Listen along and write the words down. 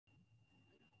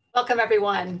Welcome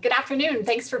everyone. Good afternoon.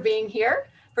 Thanks for being here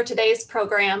for today's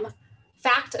program,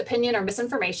 Fact, Opinion, or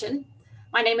Misinformation.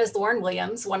 My name is Lauren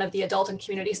Williams, one of the Adult and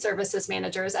Community Services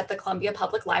Managers at the Columbia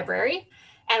Public Library,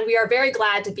 and we are very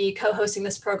glad to be co-hosting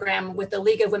this program with the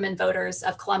League of Women Voters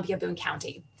of Columbia-Boone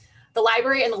County. The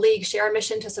library and the League share a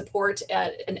mission to support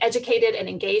an educated and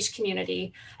engaged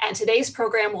community, and today's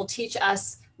program will teach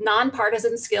us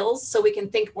nonpartisan skills so we can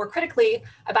think more critically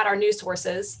about our news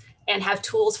sources and have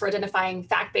tools for identifying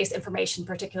fact-based information,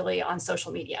 particularly on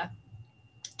social media.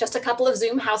 Just a couple of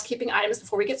Zoom housekeeping items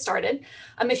before we get started.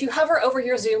 If you hover over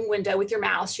your Zoom window with your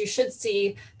mouse, you should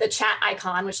see the chat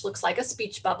icon, which looks like a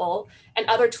speech bubble, and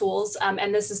other tools.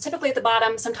 And this is typically at the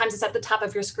bottom. Sometimes it's at the top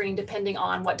of your screen, depending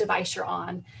on what device you're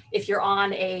on. If you're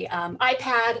on a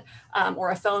iPad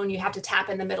or a phone, you have to tap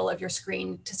in the middle of your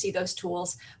screen to see those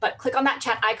tools. But click on that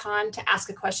chat icon to ask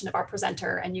a question of our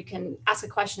presenter, and you can ask a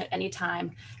question at any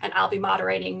time, and I'll be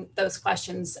moderating those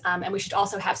questions. And we should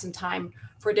also have some time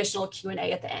for additional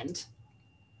Q&A at the end.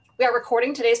 We are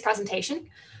recording today's presentation,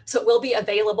 so it will be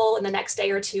available in the next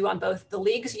day or two on both the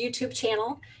League's YouTube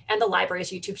channel and the library's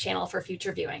YouTube channel for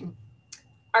future viewing.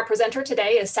 Our presenter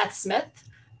today is Seth Smith,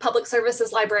 Public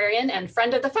Services Librarian and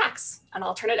friend of the facts, and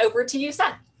I'll turn it over to you,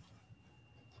 Seth.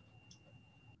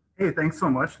 Hey, thanks so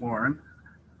much, Lauren.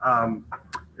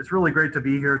 It's really great to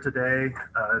be here today.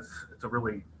 It's a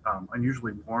really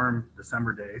unusually warm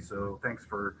December day, so thanks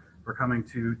for coming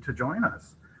to join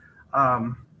us.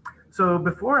 So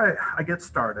before I get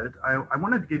started, I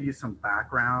wanted to give you some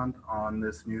background on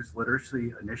this news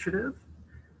literacy initiative.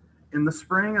 In the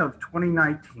spring of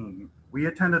 2019, we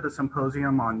attended a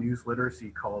symposium on news literacy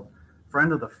called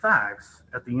Friend of the Facts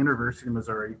at the University of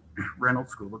Missouri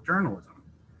Reynolds School of Journalism.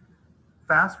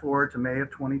 Fast forward to May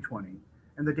of 2020,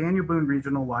 and the Daniel Boone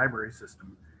Regional Library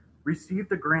System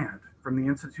received a grant from the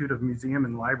Institute of Museum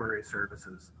and Library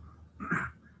Services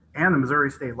and the Missouri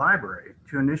State Library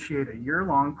to initiate a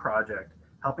year-long project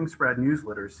helping spread news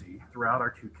literacy throughout our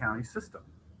two-county system.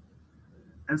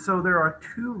 And so there are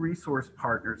two resource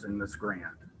partners in this grant.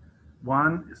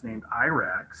 One is named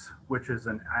IREX, which is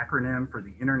an acronym for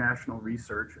the International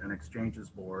Research and Exchanges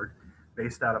Board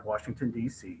based out of Washington,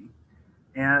 D.C.,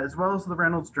 as well as the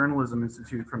Reynolds Journalism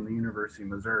Institute from the University of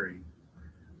Missouri.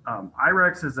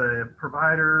 IREX is a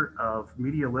provider of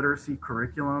media literacy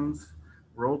curriculums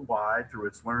worldwide through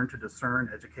its Learn to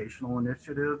Discern educational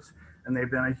initiatives, and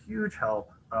they've been a huge help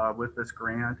with this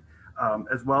grant,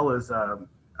 as well as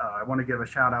I want to give a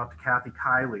shout out to Kathy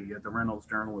Kiley at the Reynolds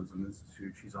Journalism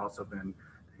Institute. She's also been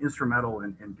instrumental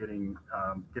in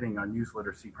getting a news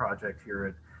literacy project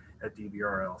here at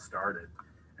DBRL started.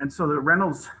 And so the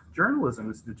Reynolds Journalism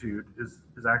Institute is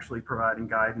actually providing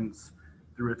guidance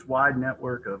through its wide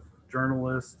network of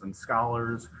journalists and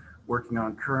scholars working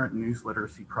on current news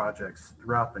literacy projects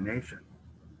throughout the nation.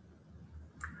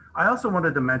 I also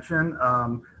wanted to mention,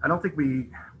 I don't think we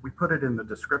put it in the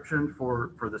description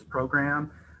for this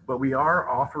program, but we are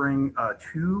offering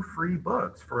 2 free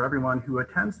books for everyone who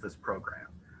attends this program.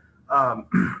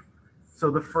 So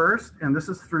the first, and this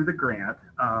is through the grant,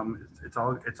 it's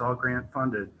all grant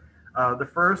funded. The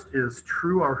first is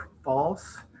True or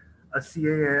False, a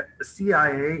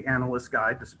CIA analyst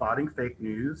guide to spotting fake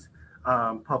news.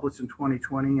 Published in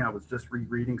 2020. I was just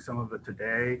rereading some of it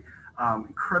today.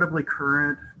 Incredibly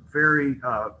current, very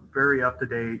up to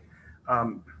date,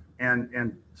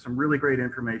 and some really great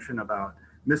information about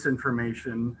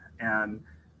misinformation and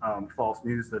false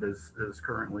news that is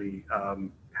currently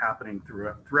happening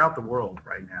throughout the world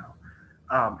right now.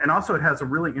 And also it has a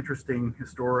really interesting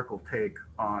historical take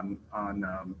on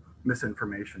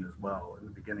misinformation as well in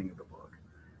the beginning of the book.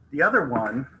 The other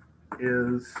one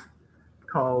is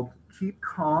called Keep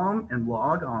Calm and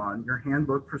Log On, Your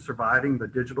Handbook for Surviving the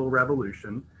Digital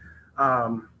Revolution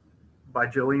by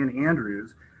Jillian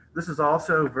Andrews. This is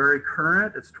also very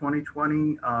current. It's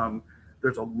 2020.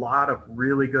 There's a lot of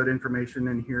really good information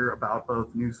in here about both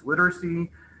news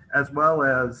literacy, as well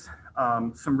as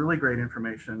some really great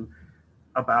information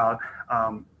about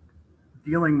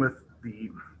dealing with the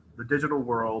digital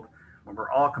world when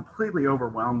we're all completely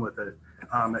overwhelmed with it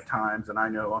at times. And I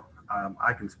know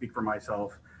I can speak for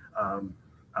myself.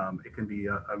 It can be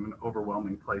an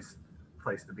overwhelming place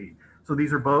to be. So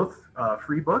these are both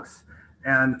free books,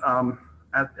 and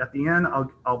at the end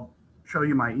I'll show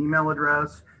you my email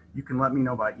address. You can let me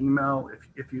know by email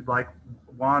if you'd like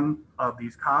one of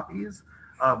these copies,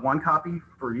 one copy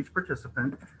for each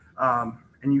participant,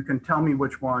 and you can tell me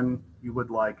which one you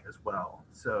would like as well.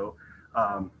 So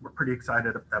we're pretty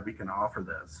excited that we can offer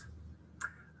this.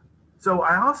 So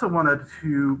I also wanted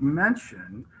to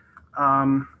mention,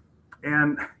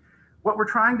 and what we're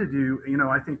trying to do,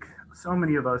 I think so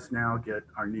many of us now get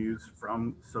our news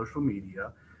from social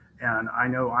media, and I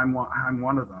know I'm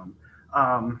one of them.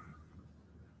 Um,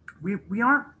 we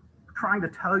aren't trying to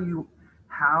tell you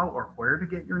how or where to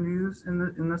get your news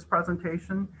in this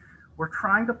presentation. We're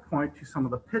trying to point to some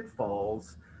of the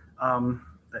pitfalls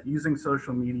that using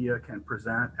social media can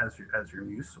present as your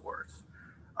news source.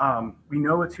 We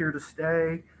know it's here to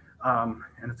stay, and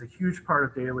it's a huge part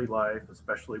of daily life,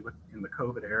 especially in the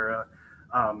COVID era.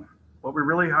 What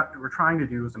we're trying to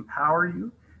do is empower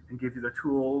you and give you the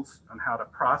tools on how to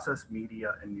process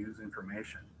media and news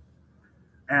information.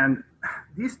 And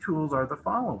these tools are the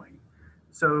following.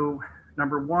 So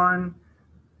number one,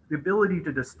 the ability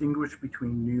to distinguish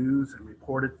between news and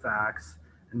reported facts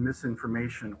and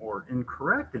misinformation or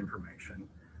incorrect information,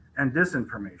 and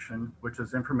disinformation, which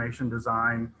is information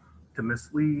designed to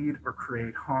mislead or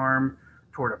create harm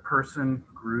toward a person,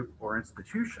 group, or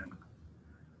institution.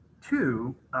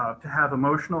 Two, to have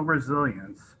emotional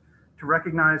resilience, to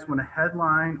recognize when a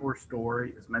headline or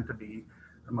story is meant to be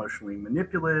emotionally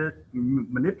manipulative,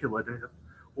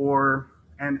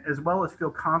 and as well as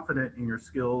feel confident in your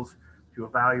skills to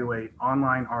evaluate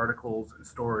online articles and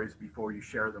stories before you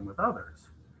share them with others.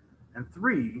 And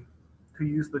three, to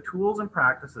use the tools and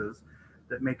practices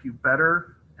that make you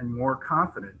better and more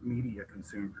confident media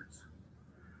consumers.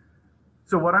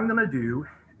 So what I'm going to do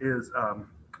is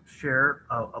share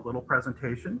a little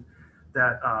presentation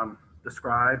that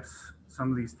describes some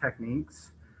of these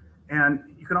techniques. And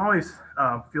you can always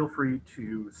feel free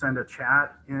to send a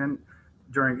chat in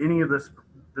during any of this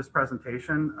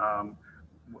presentation.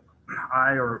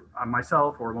 I or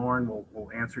myself or Lauren will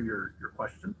answer your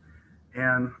question.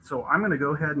 And so I'm going to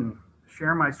go ahead and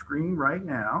share my screen right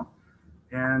now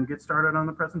and get started on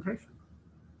the presentation.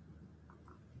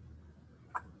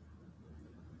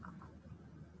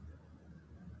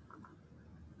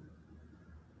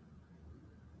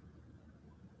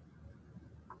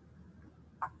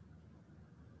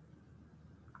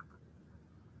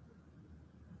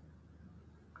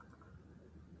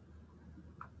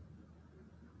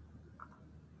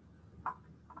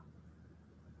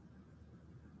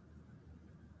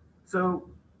 So,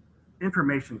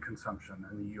 information consumption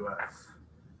in the US.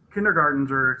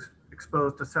 Kindergartens are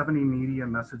exposed to 70 media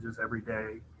messages every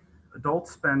day.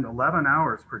 Adults spend 11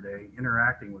 hours per day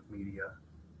interacting with media.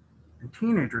 And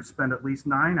teenagers spend at least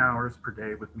 9 hours per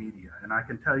day with media. And I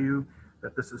can tell you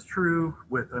that this is true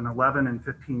with an 11 and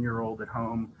 15-year-old at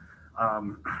home,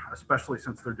 especially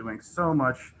since they're doing so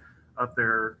much of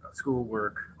their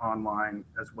schoolwork online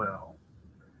as well.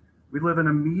 We live in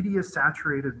a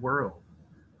media-saturated world,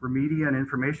 where media and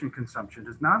information consumption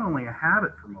is not only a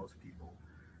habit for most people,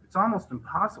 it's almost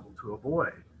impossible to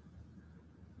avoid.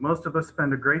 Most of us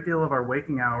spend a great deal of our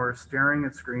waking hours staring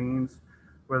at screens,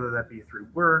 whether that be through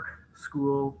work,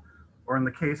 school, or in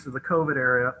the case of the COVID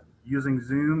era, using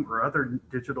Zoom or other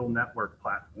digital network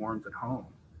platforms at home.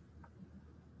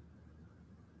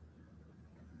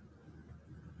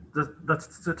 The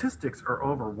statistics are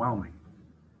overwhelming.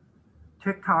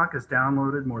 TikTok is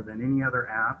downloaded more than any other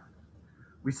app.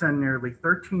 We send nearly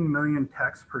 13 million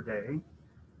texts per day.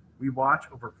 We watch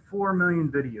over 4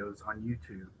 million videos on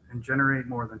YouTube and generate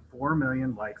more than 4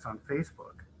 million likes on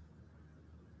Facebook.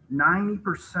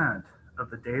 90% of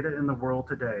the data in the world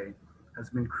today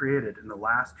has been created in the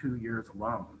last 2 years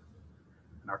alone.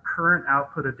 And our current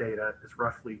output of data is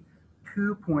roughly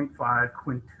 2.5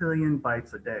 quintillion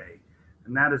bytes a day.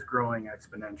 And that is growing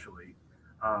exponentially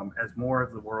as more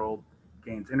of the world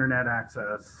gains internet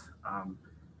access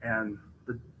and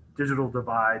the digital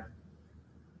divide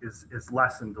is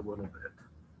lessened a little bit.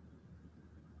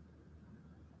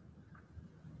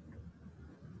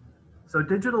 So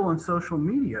digital and social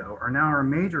media are now a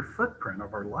major footprint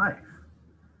of our life.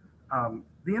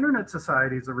 The Internet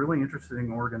Society is a really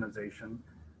interesting organization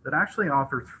that actually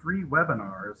offers free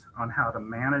webinars on how to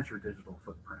manage your digital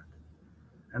footprint.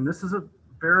 And this is a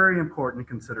very important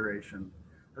consideration,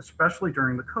 especially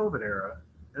during the COVID era,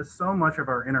 as so much of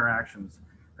our interactions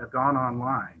have gone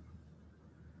online.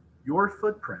 Your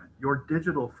footprint, your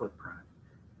digital footprint,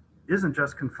 isn't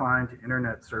just confined to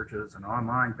internet searches and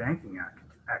online banking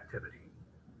activity.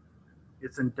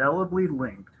 It's indelibly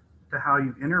linked to how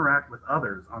you interact with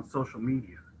others on social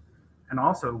media, and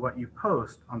also what you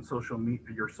post on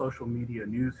your social media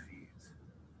news feeds.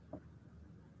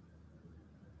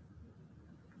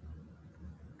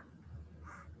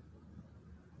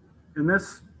 In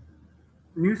this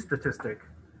new statistic,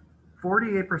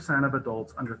 48% of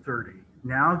adults under 30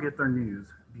 now get their news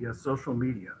via social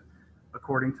media,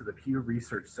 according to the Pew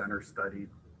Research Center study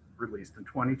released in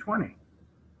 2020.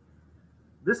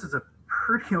 This is a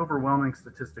pretty overwhelming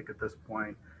statistic at this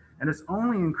point, And it's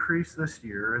only increased this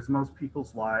year as most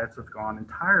people's lives have gone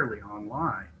entirely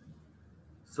online.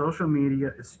 Social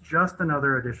media is just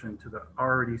another addition to the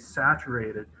already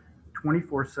saturated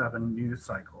 24/7 news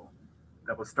cycle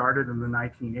that was started in the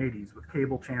 1980s with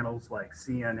cable channels like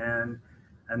CNN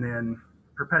and then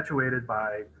perpetuated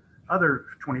by other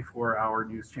 24-hour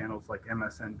news channels like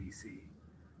MSNBC.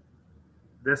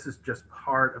 This is just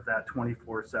part of that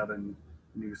 24/7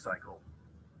 news cycle.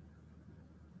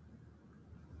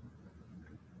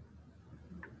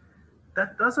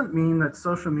 That doesn't mean that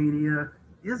social media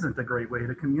isn't a great way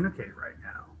to communicate right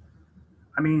now.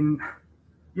 I mean,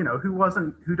 you know,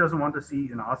 who doesn't want to see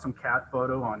an awesome cat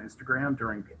photo on Instagram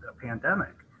during a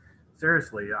pandemic?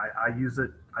 Seriously, I use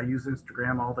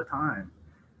Instagram all the time.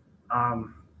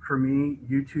 For me,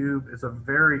 YouTube is a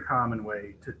very common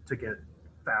way to get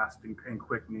fast and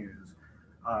quick news.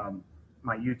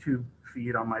 My YouTube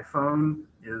feed on my phone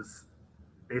is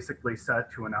basically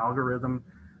set to an algorithm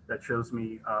that shows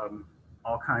me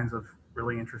all kinds of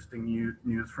really interesting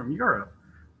news from Europe.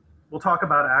 We'll talk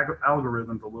about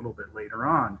algorithms a little bit later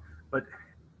on, but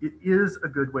it is a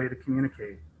good way to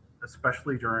communicate,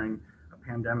 especially during a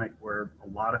pandemic where a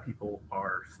lot of people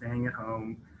are staying at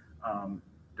home,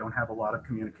 don't have a lot of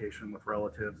communication with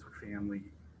relatives or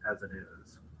family as it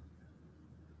is.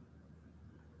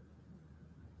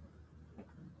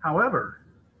 However,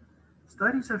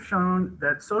 studies have shown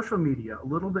that social media, a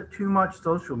little bit too much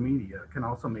social media, can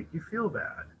also make you feel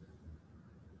bad.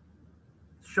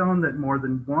 It's shown that more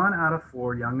than 1 out of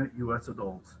 4 young US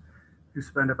adults who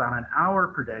spend about an hour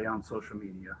per day on social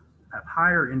media have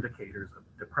higher indicators of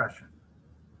depression.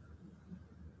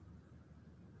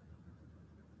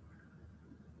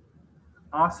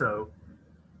 Also,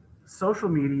 social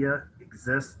media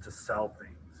exists to sell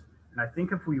things. And I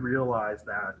think if we realize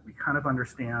that, we kind of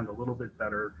understand a little bit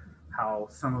better how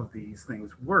some of these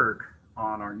things work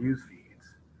on our news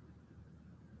feeds.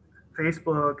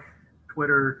 Facebook,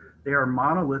 Twitter, they are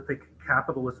monolithic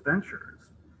capitalist ventures.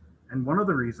 And one of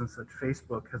the reasons that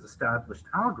Facebook has established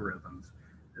algorithms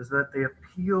is that they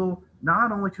appeal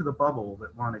not only to the bubble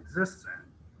that one exists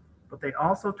in, but they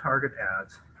also target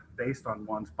ads based on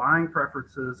one's buying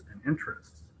preferences and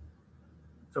interests.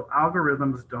 So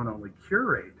algorithms don't only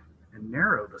curate and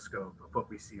narrow the scope of what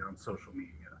we see on social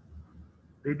media,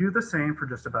 they do the same for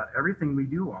just about everything we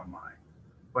do online,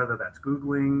 whether that's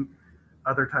Googling,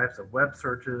 other types of web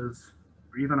searches,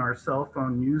 or even our cell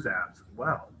phone news apps as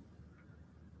well.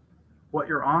 What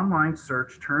your online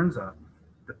search turns up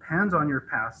depends on your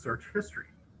past search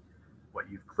history, what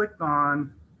you've clicked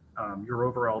on, your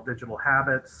overall digital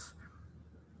habits.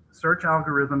 Search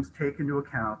algorithms take into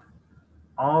account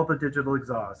all the digital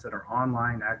exhaust that our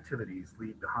online activities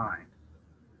leave behind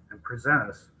and present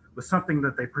us with something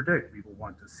that they predict we will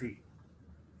want to see.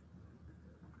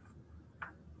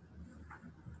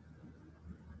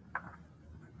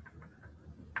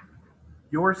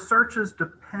 Your searches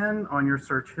depend on your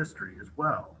search history as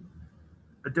well.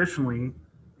 Additionally,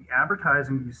 the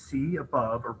advertising you see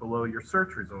above or below your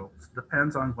search results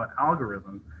depends on what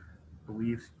algorithm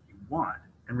believes you want.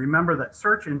 And remember that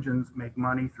search engines make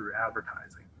money through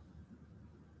advertising.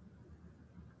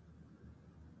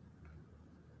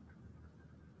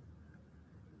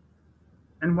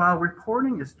 And while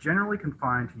reporting is generally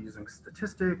confined to using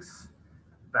statistics,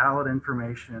 valid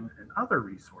information, and other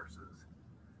resources,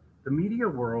 the media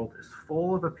world is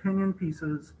full of opinion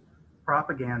pieces,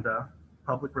 propaganda,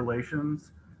 public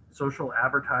relations, social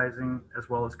advertising, as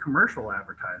well as commercial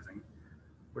advertising,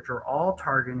 which are all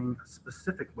targeting a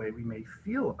specific way we may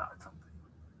feel about something.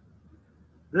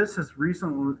 This has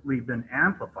recently been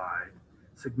amplified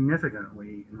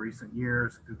significantly in recent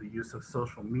years through the use of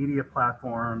social media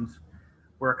platforms,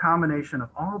 where a combination of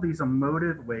all these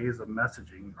emotive ways of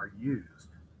messaging are used.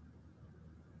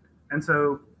 And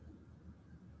so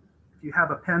if you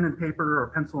have a pen and paper or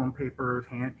pencil and paper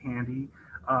handy,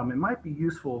 it might be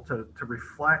useful to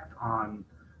reflect on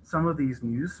some of these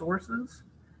news sources,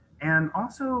 and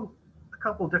also a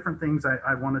couple of different things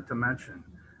I wanted to mention.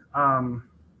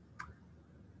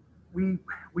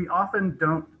 We often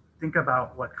don't think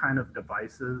about what kind of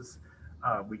devices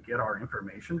we get our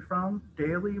information from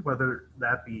daily, whether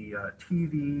that be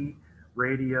TV,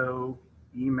 radio,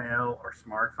 email, or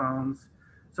smartphones.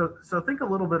 So think a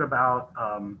little bit about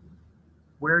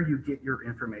where you get your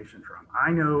information from.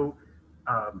 I know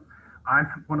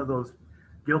I'm one of those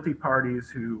guilty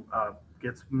parties who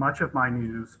gets much of my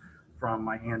news from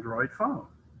my Android phone.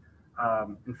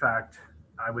 In fact,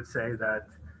 I would say that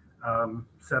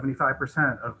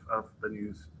 75% of the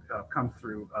news comes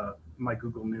through my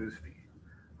Google News feed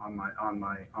on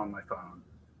my phone.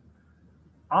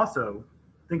 Also,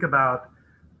 think about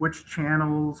which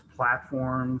channels,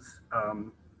 platforms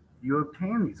you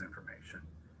obtain these information.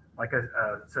 Like I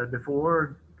said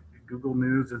before, Google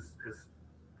News is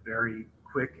very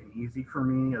quick and easy for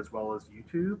me, as well as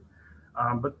YouTube.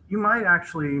 But you might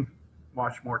actually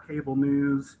watch more cable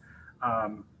news.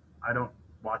 I don't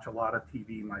watch a lot of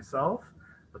TV myself,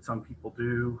 but some people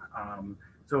do.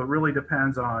 So it really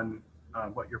depends on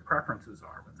what your preferences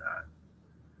are with that.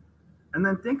 And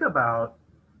then think about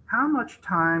how much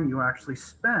time you actually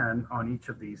spend on each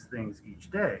of these things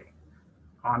each day,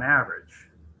 on average.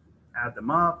 Add them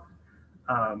up.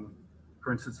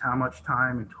 For instance, how much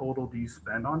time in total do you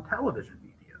spend on television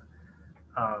media?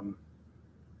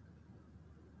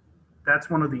 That's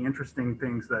one of the interesting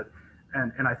things that,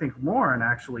 and I think Lauren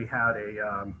actually had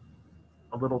a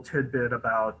little tidbit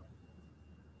about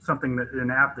something that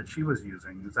an app that she was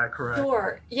using. Is that correct?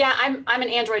 Sure. Yeah, I'm an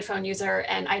Android phone user,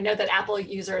 and I know that Apple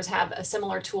users have a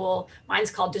similar tool. Mine's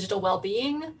called Digital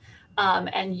Wellbeing,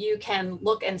 and you can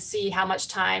look and see how much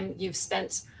time you've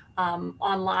spent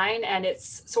online, and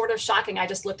it's sort of shocking. I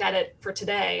just looked at it for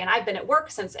today, and I've been at work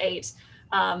since 8,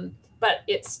 but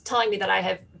it's telling me that I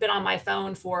have been on my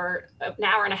phone for an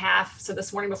hour and a half. So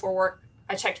this morning before work,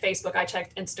 I checked Facebook, I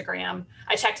checked Instagram,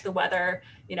 I checked the weather,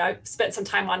 I spent some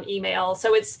time on email.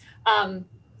 So it's,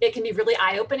 it can be really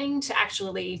eye-opening to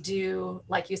actually do,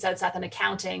 like you said, Seth, an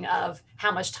accounting of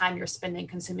how much time you're spending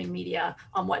consuming media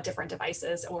on what different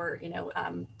devices or,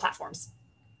 platforms.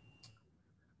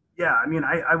 Yeah, I mean,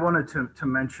 I wanted to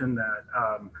mention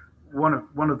that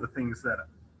one of the things that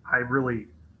I really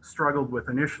struggled with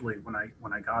initially when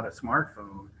I got a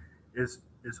smartphone is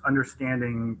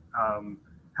understanding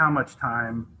how much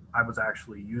time I was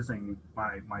actually using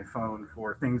my phone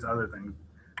for things other than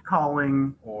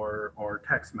calling or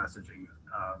text messaging,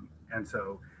 and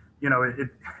so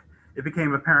it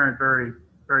became apparent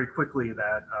very quickly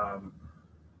that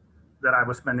that I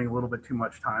was spending a little bit too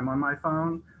much time on my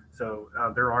phone. So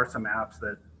there are some apps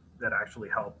that actually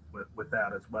help with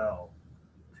that as well,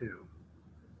 too.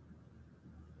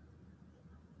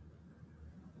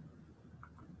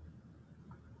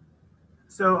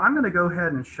 So I'm going to go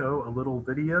ahead and show a little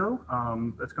video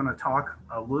that's going to talk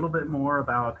a little bit more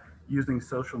about using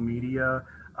social media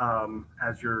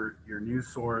as your news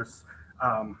source.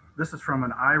 This is from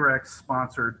an IREX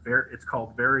sponsored, it's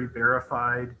called Very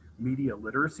Verified Media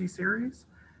Literacy Series.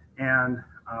 And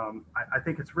I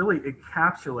think it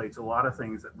encapsulates a lot of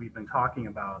things that we've been talking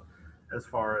about as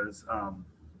far as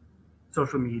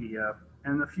social media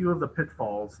and a few of the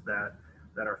pitfalls that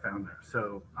are found there.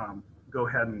 So go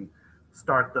ahead and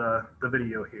start the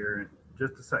video here in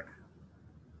just a second.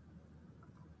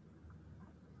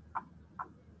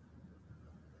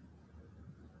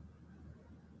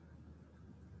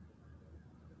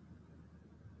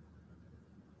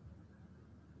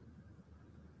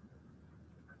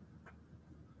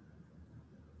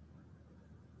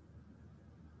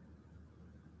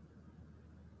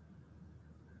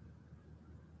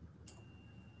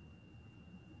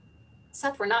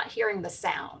 Seth, we're not hearing the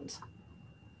sound.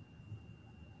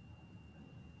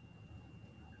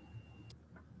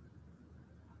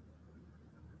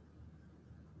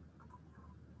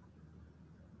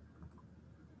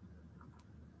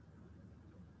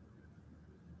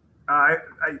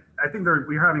 I think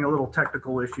we're having a little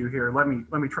technical issue here. Let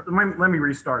me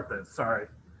restart this. Sorry.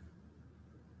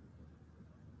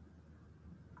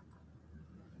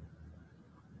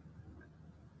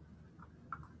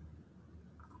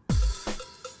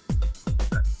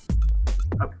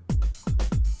 Okay.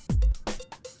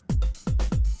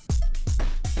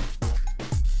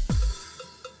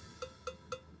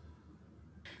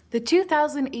 The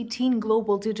 2018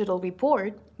 Global Digital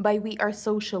Report by We Are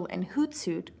Social and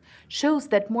Hootsuite shows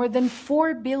that more than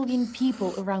 4 billion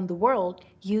people around the world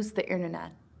use the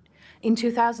internet. In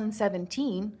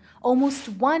 2017, almost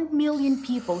 1 million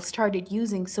people started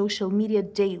using social media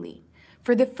daily.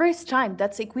 For the first time,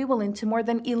 that's equivalent to more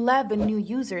than 11 new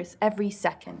users every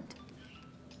second.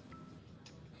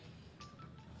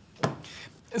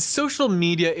 Social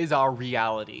media is our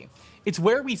reality. It's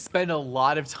where we spend a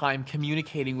lot of time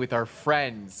communicating with our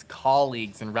friends,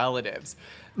 colleagues, and relatives.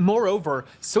 Moreover,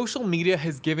 social media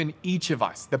has given each of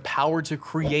us the power to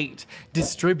create,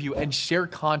 distribute, and share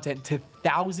content to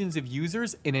thousands of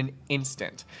users in an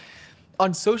instant.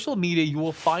 On social media, you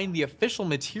will find the official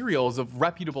materials of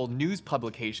reputable news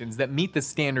publications that meet the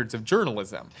standards of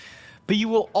journalism. But you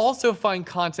will also find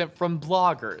content from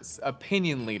bloggers,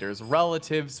 opinion leaders,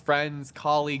 relatives, friends,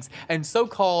 colleagues, and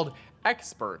so-called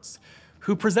experts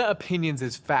who present opinions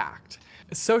as fact.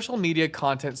 Social media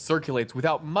content circulates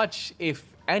without much, if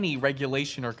any,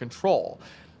 regulation or control.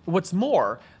 What's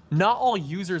more, Not all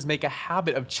users make a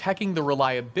habit of checking the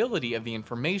reliability of the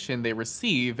information they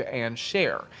receive and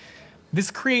share. This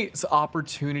creates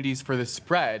opportunities for the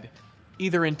spread,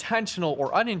 either intentional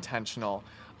or unintentional,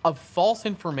 of false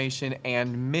information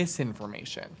and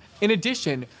misinformation. In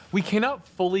addition, we cannot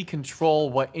fully control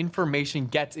what information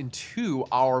gets into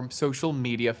our social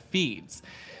media feeds.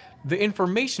 The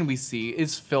information we see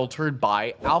is filtered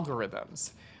by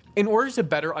algorithms. In order to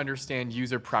better understand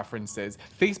user preferences,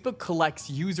 Facebook collects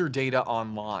user data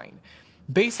online.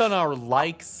 Based on our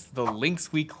likes, the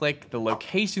links we click, the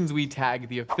locations we tag,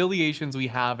 the affiliations we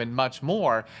have, and much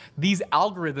more, these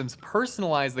algorithms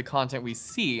personalize the content we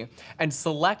see and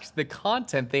select the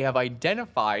content they have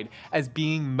identified as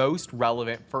being most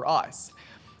relevant for us.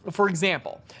 For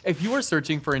example, if you are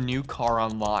searching for a new car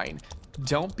online,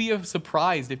 don't be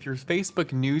surprised if your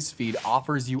Facebook newsfeed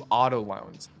offers you auto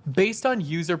loans. Based on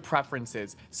user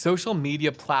preferences, social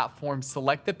media platforms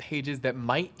select the pages that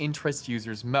might interest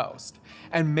users most,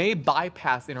 and may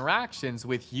bypass interactions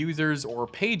with users or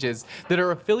pages that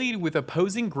are affiliated with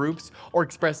opposing groups or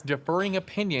express differing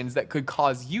opinions that could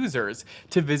cause users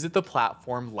to visit the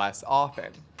platform less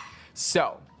often.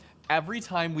 So, every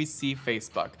time we see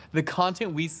Facebook, the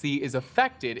content we see is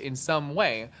affected in some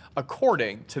way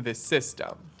according to this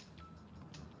system.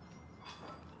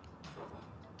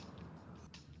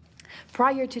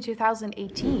 Prior to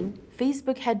 2018,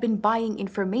 Facebook had been buying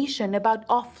information about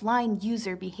offline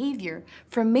user behavior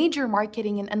from major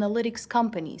marketing and analytics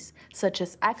companies such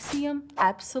as Axiom,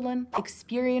 Epsilon,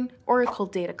 Experian, Oracle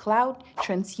Data Cloud,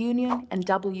 TransUnion, and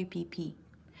WPP.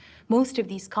 Most of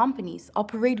these companies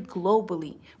operate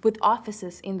globally with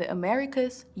offices in the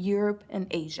Americas, Europe, and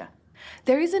Asia.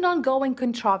 There is an ongoing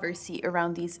controversy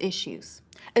around these issues.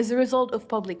 As a result of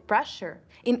public pressure,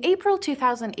 in April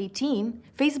 2018,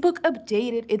 Facebook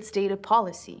updated its data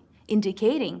policy,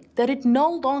 indicating that it no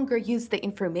longer used the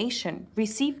information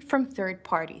received from third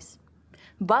parties.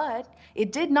 But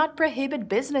it did not prohibit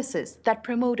businesses that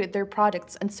promoted their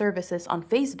products and services on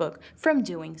Facebook from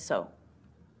doing so.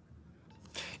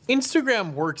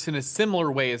 Instagram works in a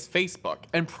similar way as Facebook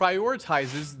and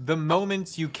prioritizes the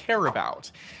moments you care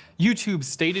about. YouTube's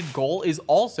stated goal is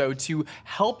also to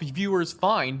help viewers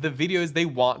find the videos they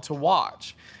want to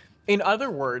watch. In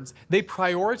other words, they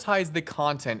prioritize the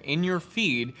content in your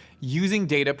feed using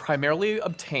data primarily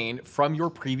obtained from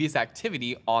your previous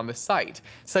activity on the site,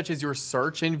 such as your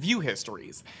search and view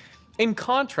histories. In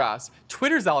contrast,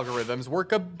 Twitter's algorithms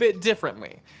work a bit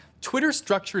differently. Twitter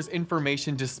structures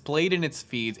information displayed in its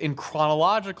feeds in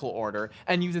chronological order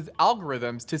and uses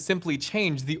algorithms to simply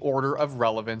change the order of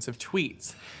relevance of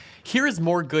tweets. Here is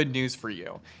more good news for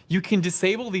you. You can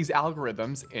disable these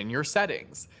algorithms in your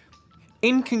settings.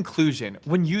 In conclusion,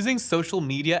 when using social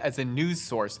media as a news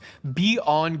source, be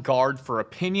on guard for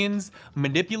opinions,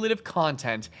 manipulative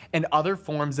content, and other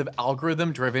forms of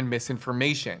algorithm-driven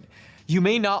misinformation. You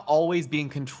may not always be in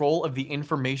control of the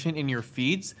information in your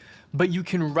feeds, but you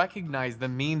can recognize the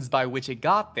means by which it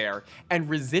got there and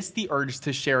resist the urge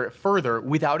to share it further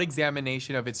without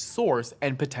examination of its source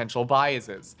and potential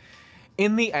biases.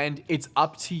 In the end, it's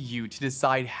up to you to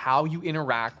decide how you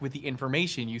interact with the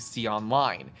information you see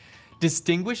online.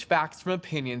 Distinguish facts from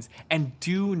opinions and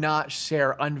do not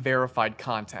share unverified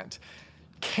content.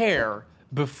 Care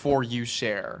before you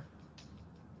share.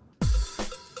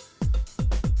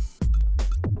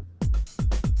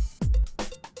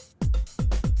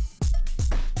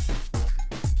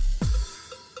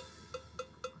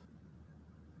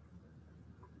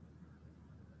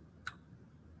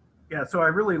 Yeah, so I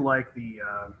really like the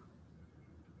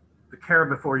care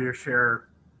before you share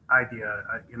idea.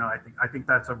 I think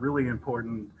that's a really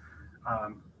important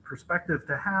perspective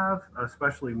to have,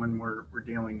 especially when we're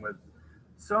dealing with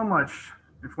so much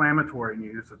inflammatory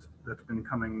news that's been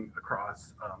coming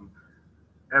across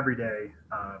every day,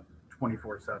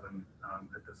 24/7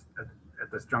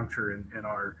 at this juncture in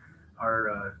our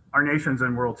nation's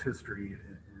and world's history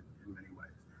in many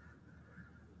ways.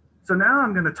 So now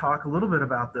I'm going to talk a little bit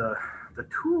about the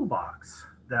toolbox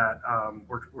that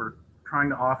we're trying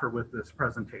to offer with this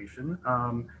presentation.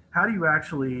 How do you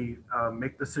actually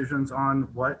make decisions on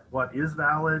what is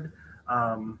valid,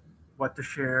 what to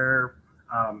share?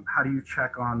 How do you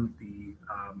check on the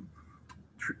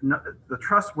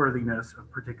trustworthiness of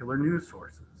particular news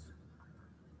sources?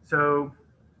 So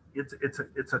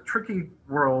it's a tricky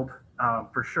world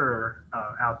for sure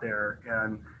out there,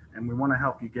 and we want to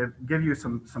help you give you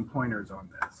some pointers on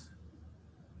this.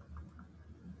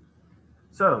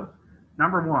 So,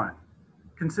 number one,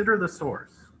 consider the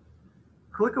source.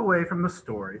 Click away from the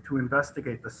story to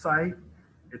investigate the site,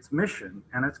 its mission,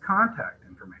 and its contact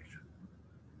information.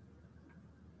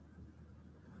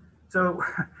 So,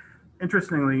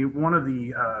 interestingly, one of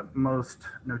the most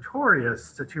notorious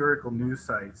satirical news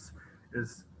sites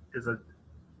is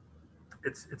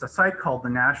it's a site called the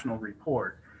National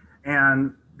Report,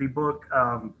 and the book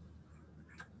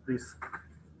this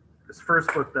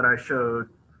first book that I showed,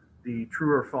 the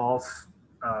True or False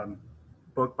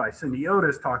book by Cindy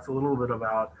Otis, talks a little bit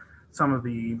about some of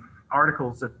the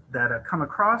articles that have come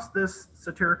across this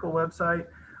satirical website,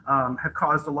 have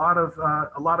caused a lot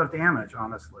of damage,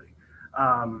 honestly.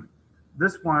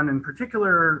 This one in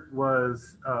particular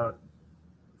was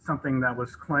something that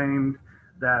was claimed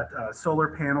that solar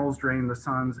panels drain the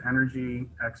sun's energy,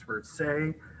 experts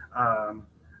say.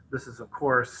 This is, of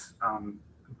course,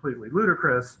 completely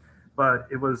ludicrous, but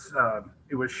it was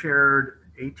shared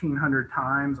 1,800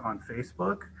 times on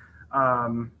Facebook,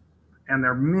 and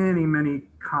there are many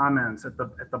comments at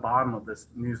the bottom of this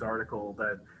news article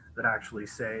that actually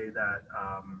say that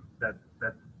that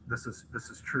this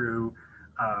is true.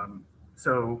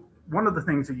 So one of the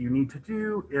things that you need to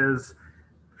do is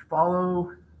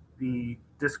follow the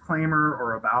disclaimer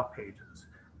or about pages.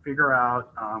 Figure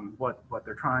out what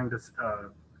they're trying to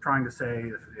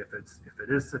say, if it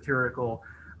is satirical.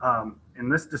 In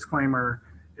this disclaimer,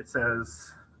 it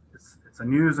says it's a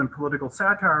news and political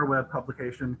satire web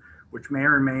publication which may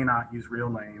or may not use real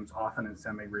names, often in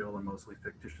semi-real and mostly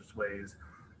fictitious ways.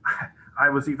 I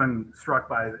was even struck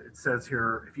by, it says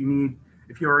here,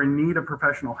 if you are in need of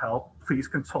professional help, please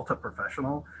consult a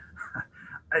professional.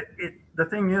 The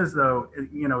thing is, though,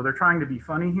 they're trying to be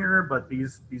funny here, but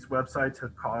these websites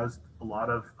have caused a lot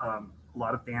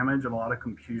of damage and a lot of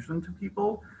confusion to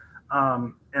people,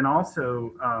 and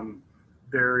also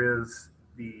there is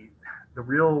the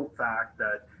real fact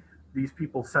that these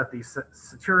people set these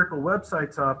satirical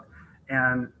websites up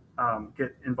and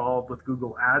get involved with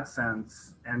Google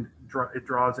AdSense, and it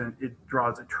draws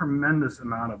a tremendous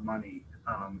amount of money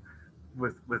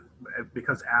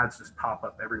because ads just pop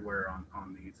up everywhere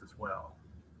on these as well.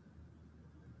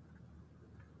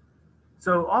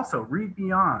 So also read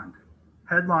beyond.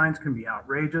 Headlines can be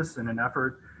outrageous in an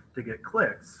effort to get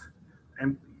clicks.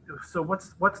 And so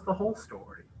what's the whole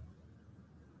story?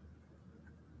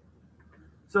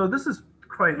 So this is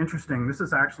quite interesting. This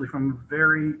is actually from a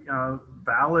very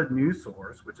valid news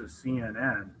source, which is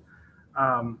CNN.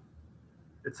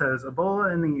 It says,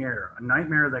 Ebola in the air, a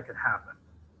nightmare that could happen.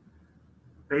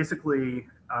 Basically,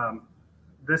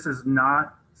 this is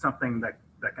not something that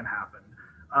can happen.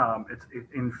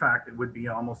 In fact, it would be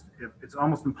it's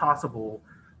almost impossible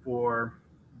for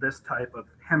this type of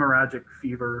hemorrhagic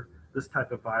fever, this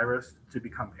type of virus, to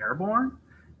become airborne.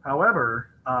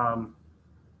 However,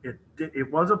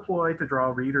 it was a ploy to draw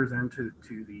readers into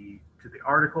the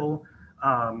article,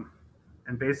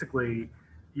 and basically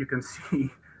you can see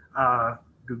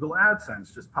Google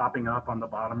AdSense just popping up on the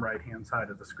bottom right-hand side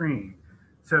of the screen.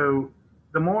 So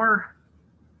the more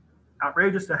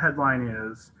outrageous the headline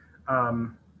is,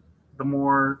 the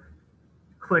more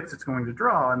clicks it's going to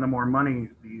draw, and the more money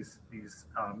these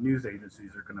news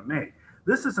agencies are going to make.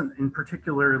 This isn't in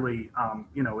particularly,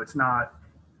 it's not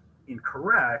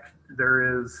incorrect.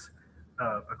 There is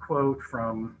a quote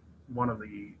from one of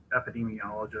the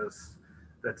epidemiologists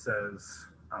that says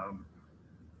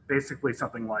basically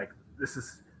something like, this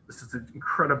is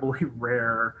incredibly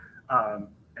rare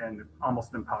and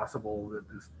almost impossible that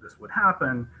this would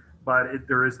happen, but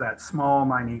there is that small,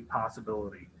 minute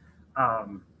possibility.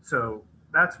 So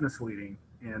that's misleading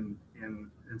in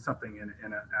something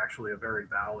in actually a very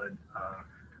valid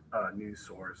news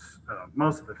source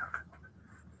most of the time.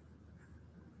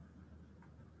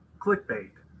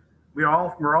 Clickbait. We're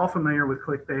all familiar with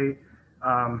clickbait.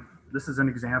 This is an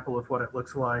example of what it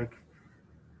looks like.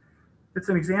 It's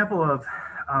an example of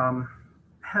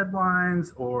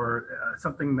headlines or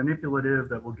something manipulative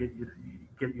that will get you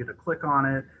to click on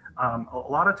it. A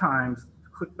lot of times,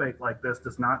 clickbait like this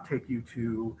does not take you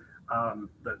to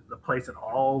the place at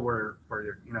all where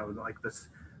like this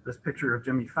picture of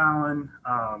Jimmy Fallon.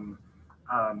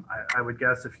 I would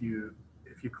guess if you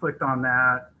clicked on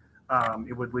that,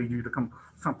 it would lead you to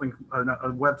a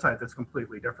website that's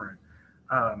completely different.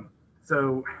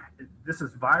 So this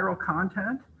is viral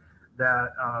content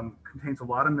that contains a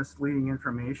lot of misleading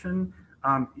information.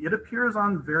 It appears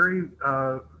on very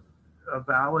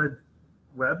valid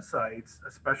websites,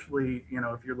 especially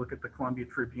if you look at the Columbia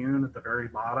Tribune at the very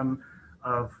bottom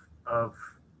of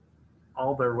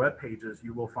all their web pages,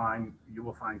 you will find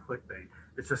clickbait.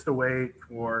 It's just a way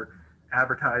for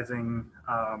advertising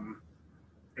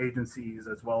agencies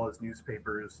as well as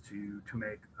newspapers to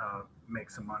make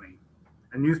some money.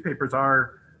 And newspapers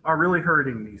are really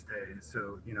hurting these days.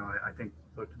 So I think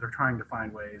they're trying to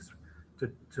find ways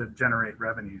to generate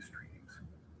revenue streams.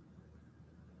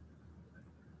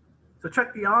 So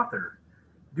check the author.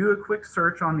 Do a quick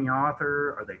search on the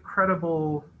author. Are they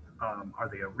credible? Are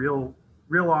they a real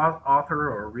author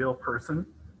or a real person?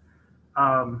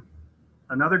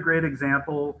 Another great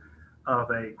example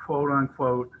of a quote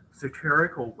unquote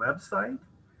satirical website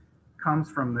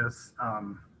comes from this.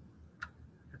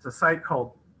 It's a site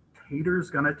called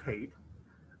Tater's Gonna Tate.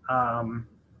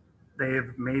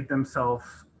 They've made themselves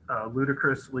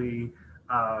ludicrously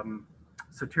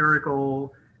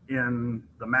satirical in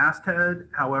the masthead.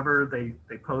 However,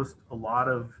 they post a lot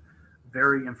of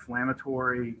very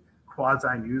inflammatory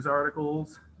quasi news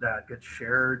articles that get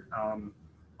shared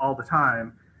all the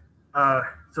time.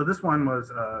 So this one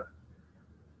was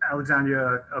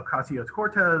Alexandria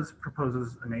Ocasio-Cortez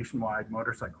proposes a nationwide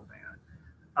motorcycle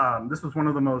ban. This was one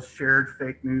of the most shared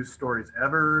fake news stories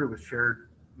ever. It was shared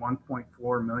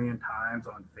 1.4 million times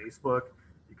on Facebook.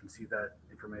 You can see that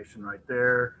information right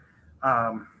there.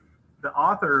 The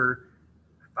author,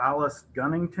 Phallus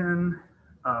Gunnington,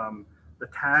 the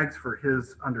tags for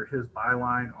under his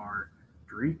byline are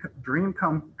dream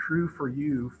come true for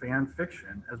you fan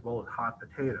fiction, as well as hot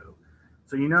potato.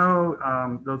 So you know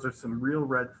those are some real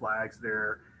red flags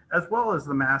there, as well as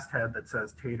the masthead that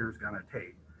says Tater's Gonna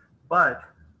Tate. But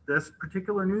this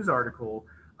particular news article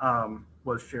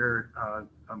was shared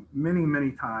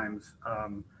many times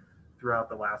throughout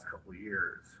the last couple of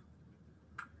years.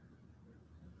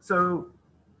 So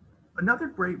another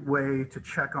great way to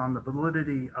check on the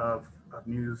validity of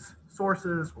news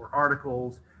sources or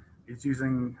articles is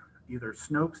using either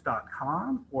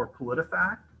Snopes.com or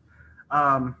PolitiFact.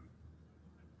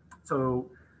 So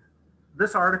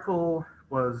this article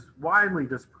was widely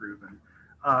disproven.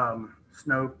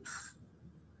 Snopes,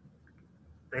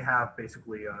 they have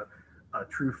basically a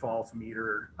true false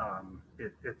meter.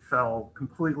 It fell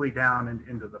completely down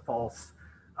into the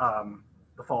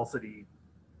falsity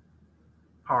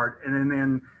part. And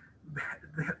then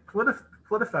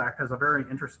PolitiFact has a very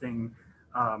interesting,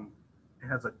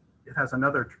 it has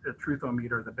another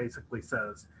truthometer that basically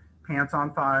says pants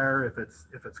on fire if it's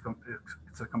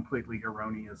a completely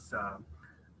erroneous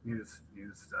news.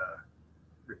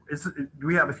 Do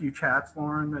we have a few chats,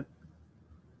 Lauren?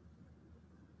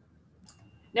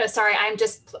 No, sorry, I'm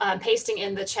just pasting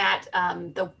in the chat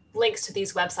the links to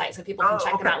these websites so people can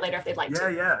check them out later if they'd like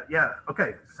to. Yeah.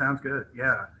 Okay, sounds good.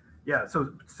 Yeah.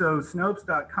 So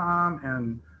Snopes.com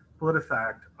and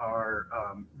PolitiFact are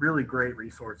really great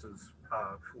resources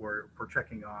for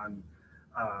checking on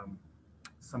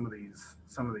some of these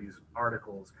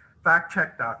articles.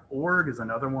 Factcheck.org is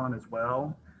another one as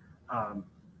well.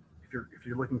 If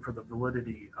you're looking for the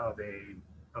validity of a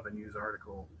news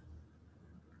article.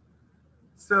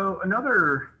 So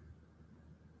another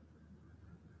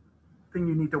thing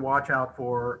you need to watch out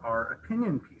for are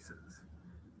opinion pieces.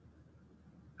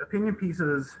 Opinion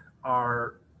pieces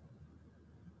are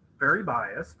very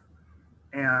biased,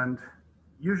 and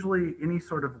usually any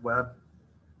sort of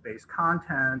web-based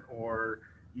content or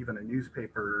even a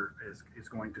newspaper is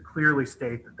going to clearly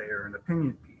state that they are an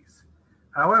opinion piece.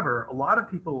 However, a lot of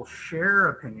people share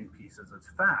opinion pieces as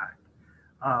fact.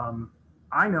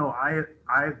 I know I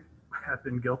have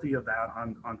been guilty of that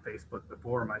on Facebook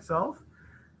before myself.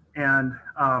 And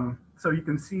so you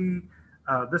can see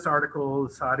this article,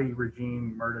 the Saudi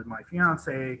regime murdered my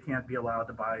fiance, can't be allowed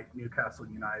to buy Newcastle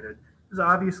United, is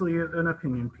obviously an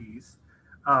opinion piece.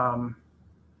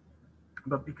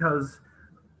 But because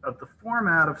of the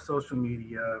format of social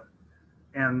media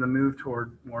and the move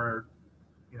toward more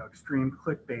extreme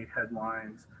clickbait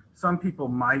headlines, some people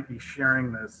might be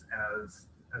sharing this as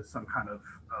some kind of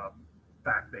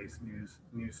fact-based news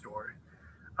story.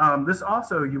 This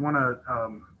also, you want to,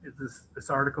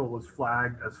 this article was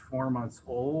flagged as 4 months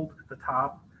old at the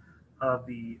top of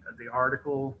the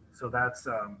article. So that's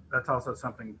also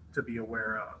something to be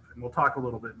aware of. And we'll talk a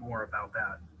little bit more about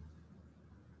that.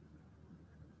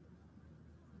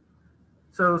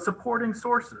 So supporting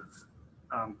sources,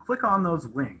 click on those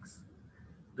links.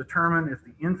 Determine if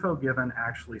the info given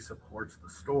actually supports the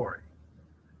story.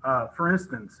 For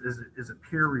instance, is it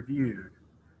peer reviewed?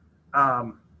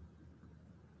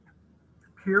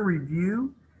 Peer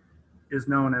review is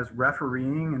known as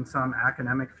refereeing in some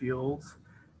academic fields,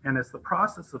 and it's the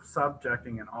process of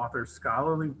subjecting an author's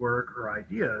scholarly work or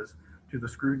ideas to the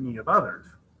scrutiny of others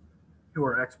who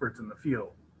are experts in the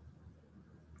field.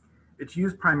 It's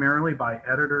used primarily by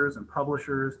editors and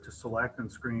publishers to select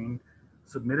and screen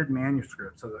submitted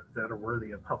manuscripts that are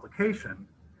worthy of publication.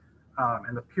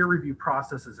 And the peer review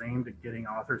process is aimed at getting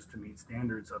authors to meet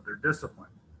standards of their discipline.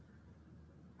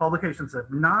 Publications that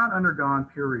have not undergone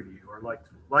peer review are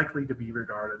likely to be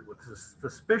regarded with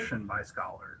suspicion by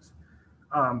scholars.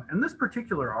 And this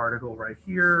particular article right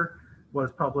here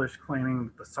was published claiming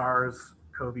that the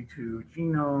SARS-CoV-2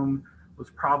 genome was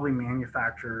probably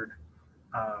manufactured,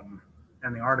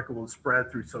 and the article was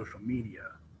spread through social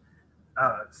media.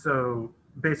 So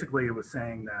basically it was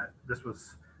saying that this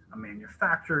was a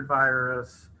manufactured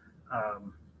virus.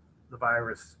 The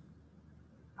virus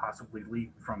possibly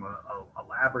leaked from a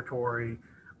laboratory,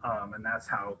 and that's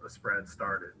how the spread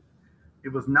started. It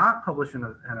was not published in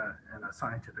a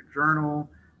scientific journal.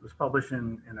 It was published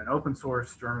in an open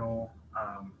source journal.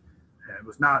 And it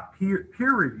was not peer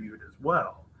reviewed as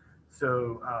well.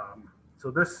 So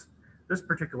so this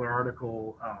particular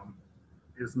article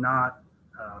is not,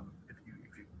 if you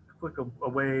click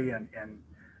away and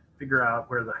figure out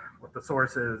what the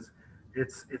source is,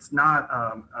 it's not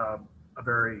a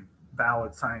very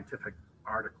valid scientific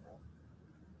article.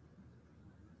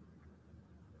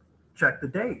 Check the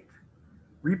date.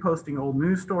 Reposting old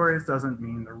news stories doesn't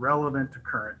mean they're relevant to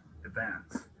current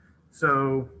events.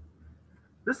 So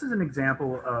this is an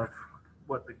example of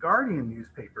what the Guardian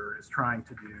newspaper is trying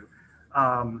to do,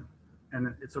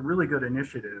 and it's a really good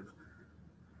initiative.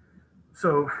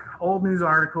 So old news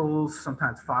articles,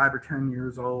 sometimes 5 or 10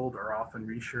 years old, are often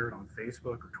reshared on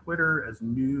Facebook or Twitter as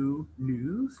new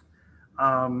news.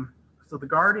 So the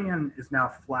Guardian is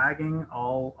now flagging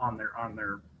all on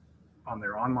their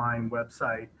online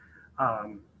website,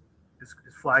 is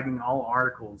flagging all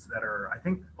articles that are, I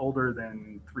think, older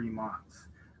than 3 months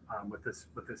with this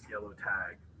yellow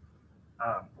tag.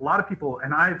 A lot of people,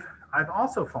 and I've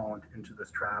also fallen into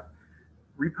this trap,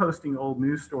 reposting old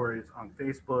news stories on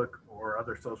Facebook or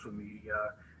other social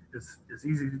media is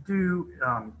easy to do.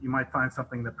 You might find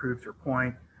something that proves your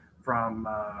point from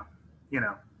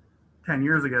 10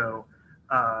 years ago,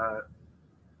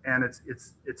 and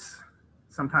it's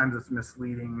sometimes it's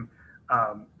misleading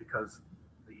because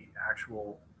the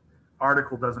actual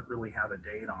article doesn't really have a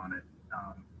date on it,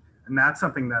 and that's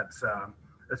something that's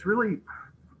really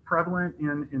prevalent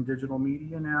in digital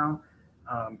media now,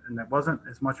 and that wasn't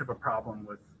as much of a problem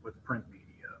with print media.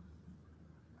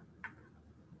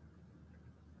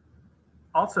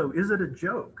 Also, is it a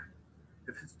joke?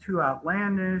 If it's too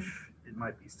outlandish, it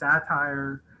might be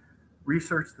satire.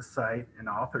 Research the site and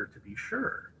author to be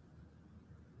sure.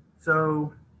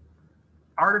 So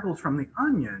articles from The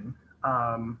Onion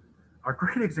are a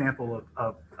great example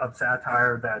of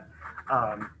satire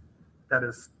that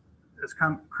has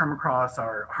come across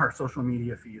our social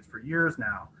media feeds for years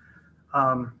now.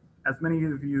 As many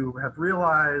of you have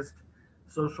realized,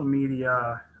 social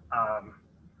media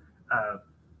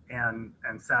and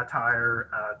satire,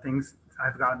 things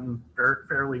have gotten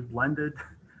fairly blended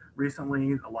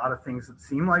recently. A lot of things that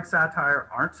seem like satire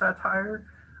aren't satire.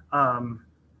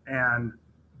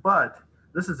 But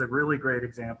this is a really great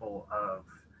example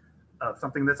of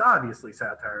something that's obviously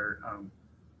satire.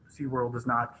 SeaWorld does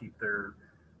not keep their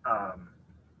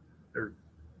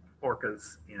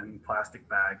orcas in plastic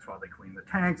bags while they clean the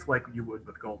tanks like you would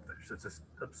with goldfish. It's just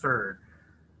absurd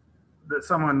that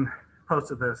someone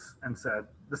posted this and said,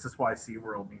 this is why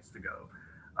SeaWorld needs to go.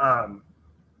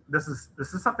 This is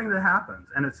something that happens,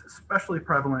 and it's especially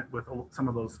prevalent with some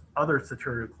of those other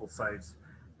satirical sites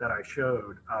that I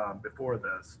showed before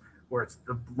this, where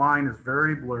the line is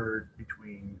very blurred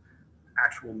between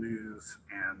actual news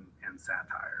and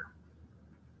satire.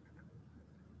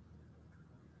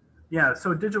 Yeah,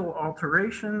 so digital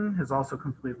alteration has also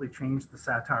completely changed the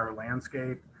satire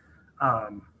landscape. I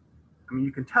mean,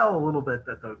 you can tell a little bit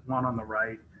that the one on the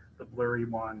right, the blurry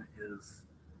one, is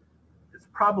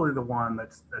probably the one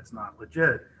that's not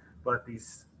legit, but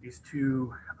these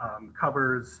two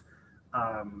covers,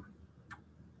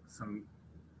 some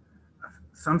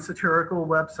satirical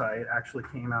website actually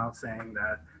came out saying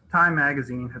that Time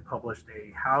magazine had published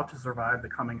a How to Survive the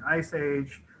Coming Ice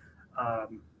Age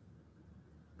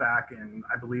back in,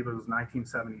 I believe it was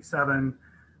 1977.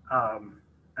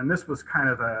 And this was kind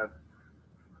of a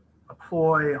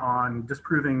ploy on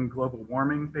disproving global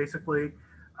warming, basically.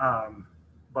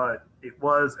 But it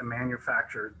was a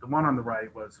manufactured, the one on the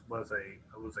right was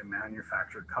a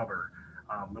manufactured cover.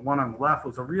 The one on the left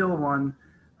was a real one,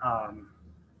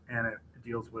 and it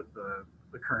deals with the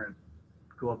current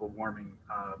global warming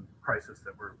crisis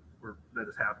that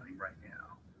is happening right now.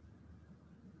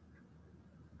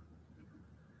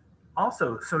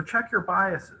 Also, so check your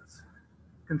biases.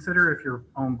 Consider if your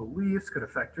own beliefs could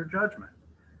affect your judgment.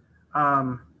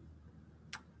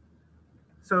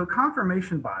 So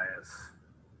confirmation bias,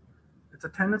 it's a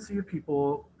tendency of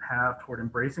people have toward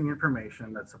embracing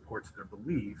information that supports their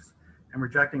beliefs and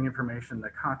rejecting information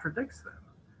that contradicts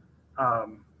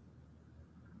them.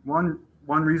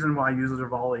 One reason why users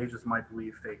of all ages might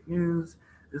believe fake news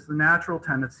is the natural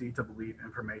tendency to believe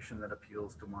information that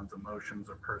appeals to one's emotions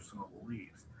or personal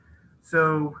beliefs.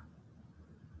 So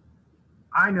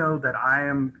I know that I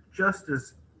am just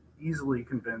as easily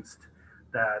convinced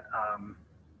that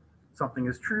something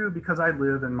is true because I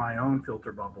live in my own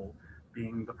filter bubble,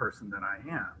 being the person that I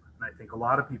am. And I think a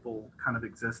lot of people kind of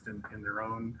exist in their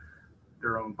own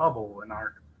bubble and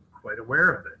aren't quite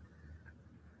aware of it.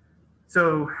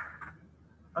 So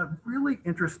a really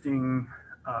interesting,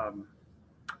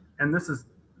 and this is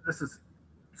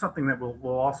something that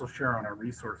we'll also share on our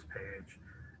resource page,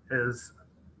 is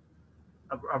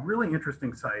a really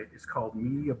interesting site is called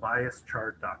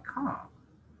MediaBiasChart.com.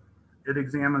 It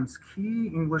examines key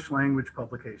English language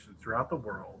publications throughout the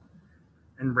world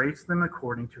and rates them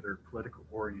according to their political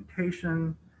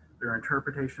orientation, their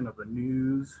interpretation of the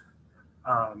news,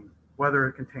 whether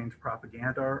it contains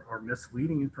propaganda or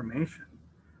misleading information,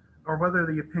 or whether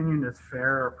the opinion is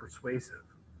fair or persuasive.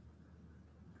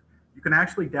 You can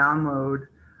actually download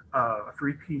a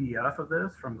free PDF of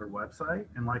this from their website.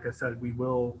 And like I said, we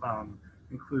will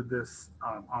include this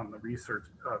on the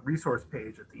resource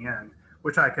page at the end,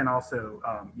 which I can also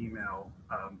email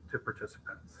to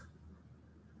participants.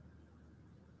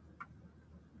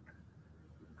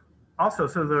 Also,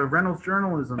 so the Reynolds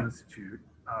Journalism Institute,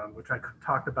 which I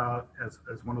talked about as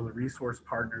one of the resource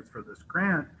partners for this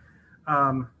grant,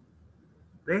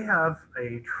 they have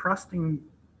a trusting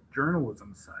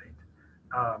journalism site,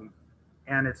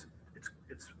 and it's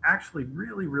actually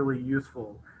really, really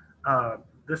useful.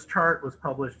 This chart was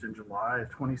published in July of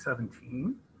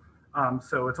 2017,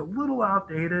 so it's a little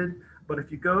outdated, but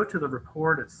if you go to the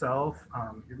report itself,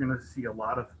 you're going to see a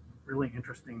lot of really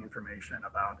interesting information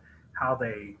about how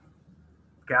they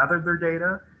gathered their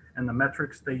data and the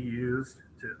metrics they used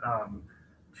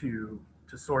to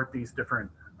sort these different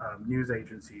news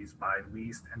agencies by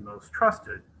least and most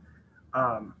trusted.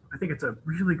 I think it's a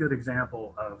really good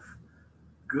example of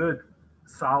good,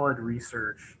 solid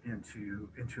research into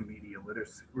media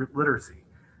literacy.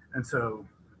 And so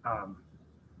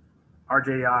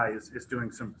RJI is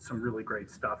doing some really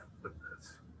great stuff with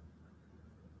this.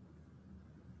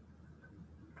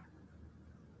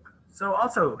 So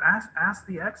also ask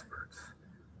the experts.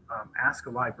 Ask a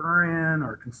librarian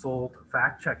or consult a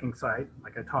fact-checking site,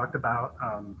 like I talked about.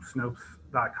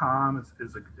 Snopes.com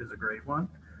is a great one.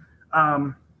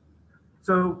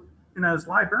 So, as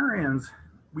librarians,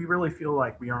 we really feel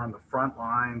like we are on the front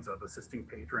lines of assisting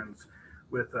patrons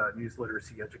with news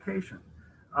literacy education.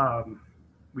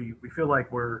 We feel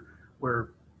like we're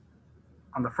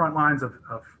on the front lines of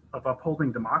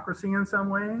upholding democracy in some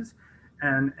ways,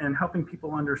 and helping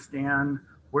people understand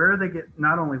where they get,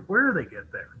 not only where they get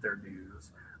their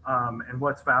news and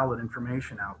what's valid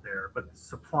information out there, but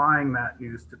supplying that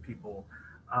news to people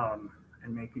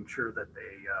and making sure that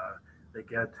they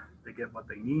get what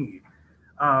they need.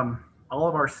 All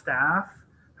of our staff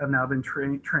have now been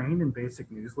trained in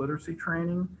basic news literacy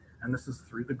training, and this is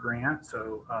through the grant.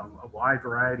 So a wide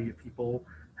variety of people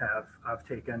have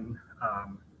taken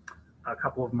a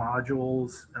couple of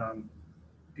modules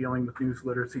dealing with news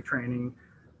literacy training.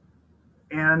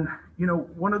 And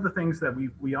one of the things that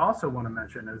we also want to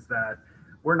mention is that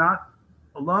we're not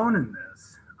alone in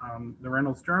this. The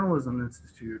Reynolds Journalism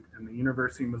Institute and the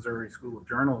University of Missouri School of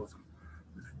Journalism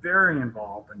is very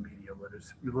involved in media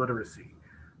literacy.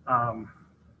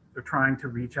 They're trying to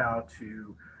reach out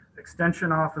to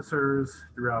extension officers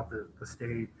throughout the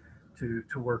state to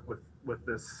work with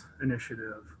this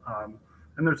initiative.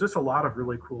 And there's just a lot of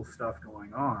really cool stuff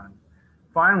going on.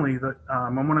 Finally, I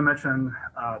want to mention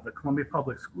the Columbia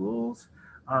Public Schools.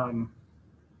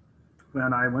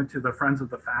 When I went to the Friends of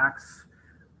the Facts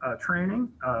training,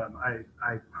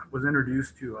 I was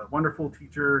introduced to a wonderful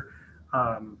teacher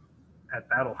at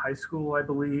Battle High School, I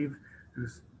believe,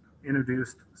 who's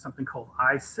introduced something called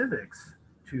iCivics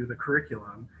to the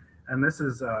curriculum. And this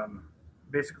is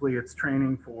basically, it's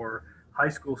training for high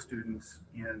school students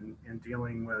in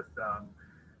dealing with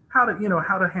how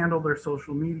to handle their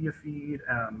social media feed,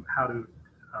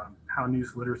 how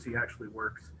news literacy actually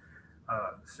works.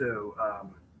 So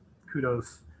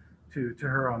kudos to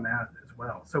her on that as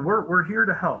well. So we're here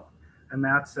to help, and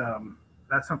that's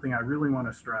something I really want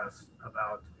to stress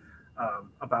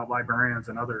about librarians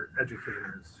and other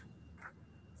educators.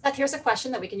 Seth, here's a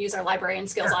question that we can use our librarian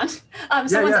skills on.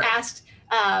 Someone's asked,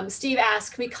 Steve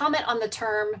asked, can we comment on the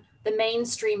term the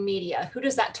mainstream media? Who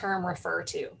does that term refer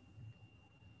to?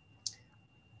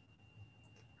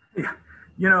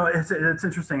 Yeah, it's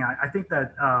interesting. I think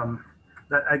that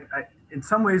in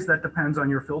some ways that depends on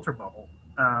your filter bubble.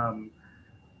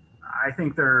 I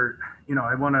think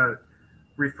I want to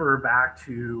refer back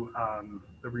to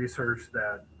the research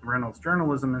that the Reynolds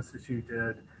Journalism Institute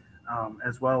did,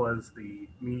 as well as the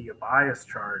media bias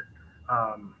chart.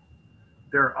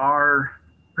 There are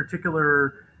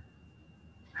particular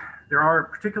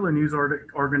news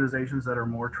organizations that are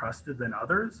more trusted than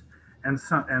others, and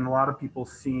a lot of people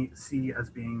see as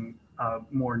being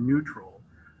more neutral.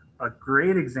 A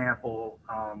great example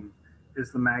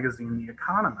is the magazine The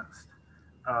Economist.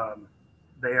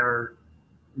 They are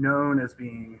known as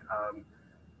being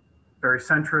very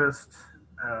centrist,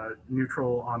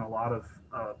 neutral on a lot of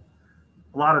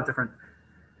different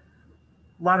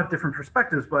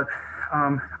perspectives. But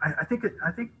I think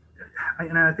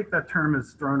that term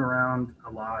is thrown around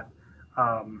a lot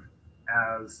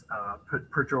as a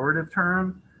pejorative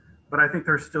term. But I think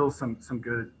there's still some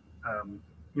good,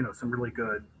 some really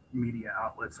good media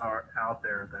outlets are out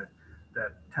there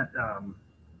that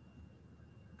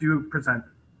do present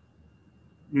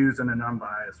news in an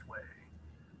unbiased way.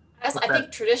 I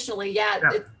think traditionally,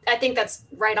 I think that's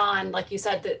right on. Like you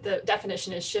said, the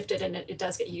definition is shifted and it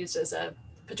does get used as a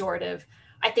pejorative.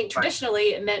 I think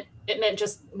traditionally it meant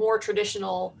just more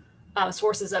traditional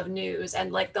sources of news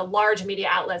and like the large media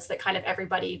outlets that kind of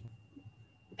everybody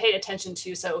paid attention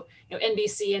to. So,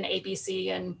 NBC and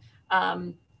ABC and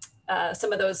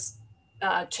some of those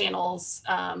channels,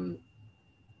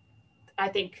 I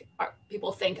think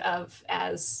people think of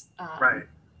as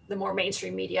the more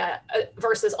mainstream media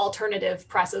versus alternative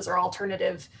presses or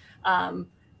alternative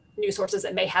news sources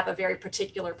that may have a very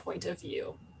particular point of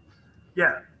view.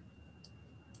 Yeah,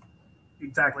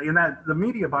 exactly. And that the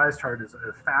media bias chart is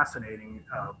a fascinating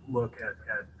look at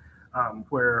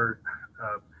where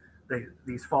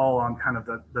these fall on kind of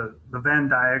the Venn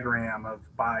diagram of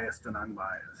biased and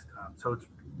unbiased. So it's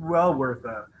well worth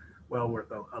a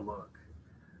look.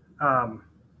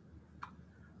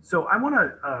 So I want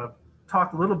to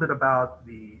talk a little bit about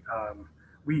we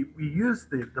use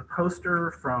the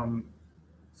poster from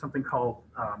something called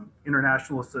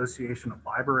International Association of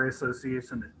Library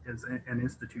Associations and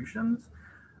Institutions.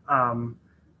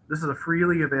 This is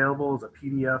freely available as a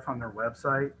PDF on their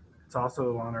website. It's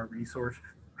also on our resource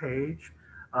page.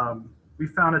 We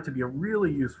found it to be a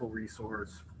really useful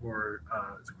resource for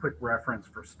as a quick reference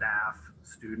for staff,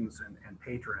 students, and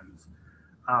patrons.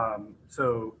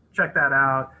 So check that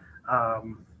out.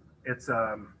 It's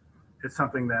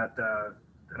something that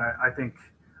I think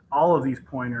all of these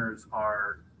pointers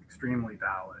are extremely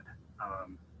valid,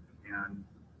 and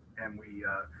we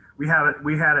had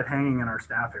it hanging in our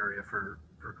staff area for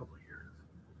a couple of years.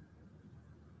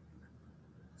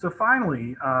 So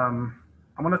finally, I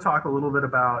want to talk a little bit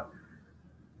about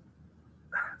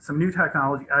some new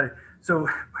technology. So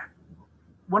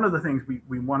one of the things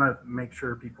we want to make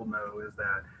sure people know is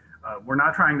that we're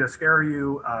not trying to scare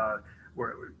you.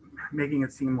 We're making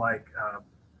it seem like,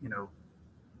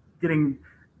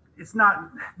 it's not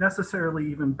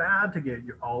necessarily even bad to get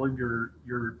all of your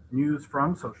news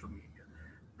from social media.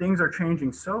 Things are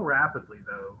changing so rapidly,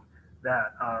 though,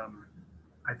 that I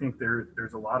think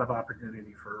there's a lot of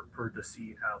opportunity for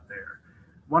deceit out there.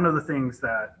 One of the things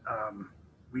that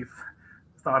we've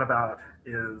thought about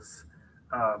is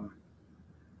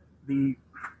the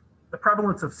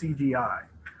prevalence of CGI.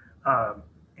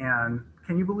 And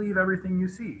can you believe everything you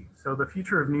see? So the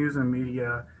future of news and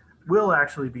media will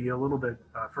actually be a little bit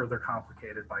further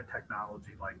complicated by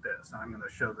technology like this. And I'm going to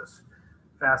show this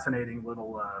fascinating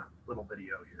little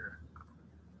video here.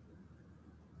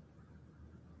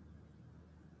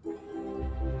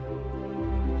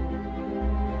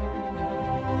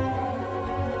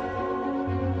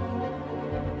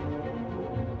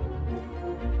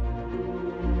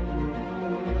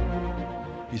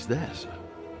 He's there, sir,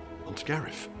 on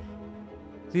Scariff.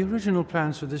 The original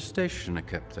plans for this station are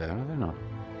kept there, are they not?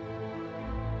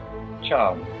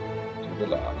 Charmed to the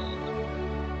last.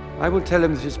 I will tell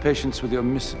him that his patience with your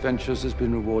misadventures has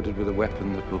been rewarded with a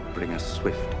weapon that will bring a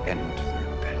swift end to the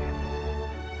rebellion.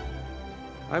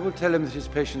 I will tell him that his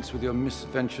patience with your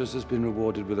misadventures has been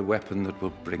rewarded with a weapon that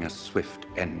will bring a swift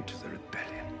end to the rebellion.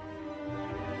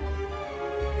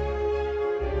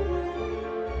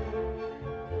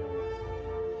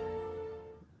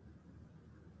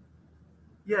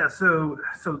 Yeah, so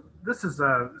this is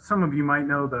some of you might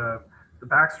know the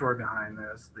backstory behind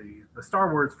this. The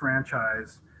Star Wars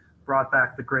franchise brought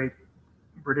back the great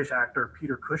British actor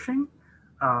Peter Cushing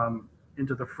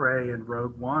into the fray in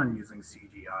Rogue One using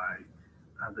CGI.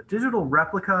 The digital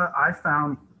replica I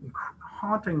found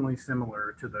hauntingly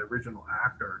similar to the original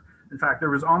actor. In fact, there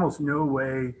was almost no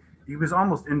way, he was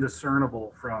almost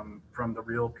indiscernible from the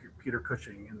real Peter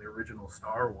Cushing in the original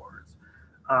Star Wars.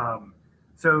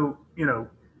 So,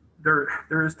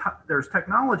 there's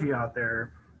technology out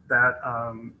there that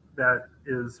that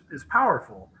is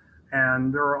powerful,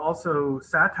 and there are also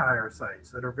satire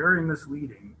sites that are very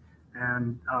misleading.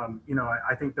 And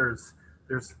I think there's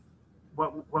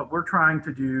what we're trying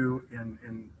to do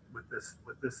in with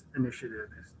this initiative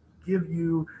is give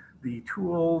you the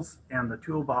tools and the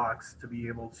toolbox to be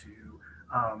able to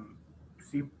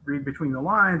read between the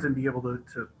lines and be able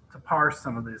to parse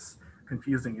some of this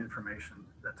confusing information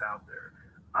that's out there.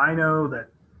 I know that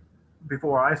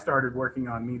before I started working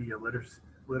on media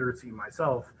literacy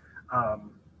myself,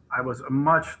 I was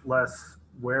much less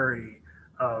wary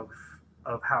of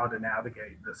how to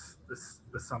navigate this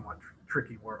somewhat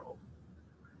tricky world.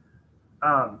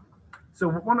 So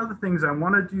one of the things I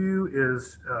want to do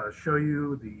is show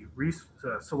you the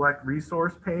select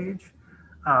resource page.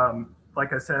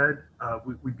 Like I said,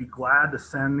 we'd be glad to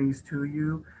send these to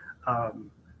you. I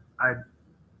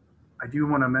do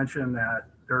want to mention that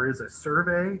there is a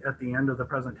survey at the end of the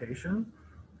presentation.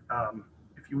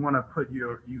 If you want to put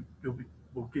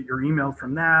we'll get your email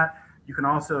from that. You can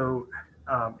also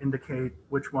indicate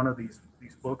which one of these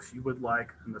books you would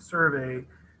like in the survey.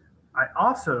 I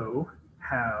also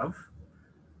have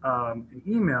an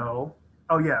email.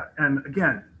 Oh yeah, and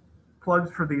again,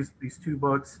 plugs for these two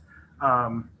books.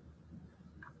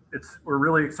 We're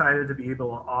really excited to be able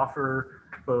to offer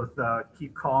both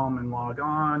Keep Calm and Log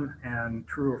On and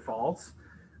True or False.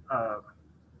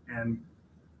 And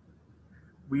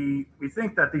we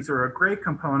think that these are a great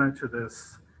component to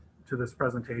this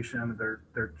presentation.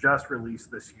 They're just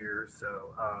released this year,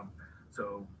 so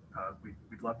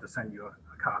we'd love to send you a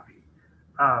copy.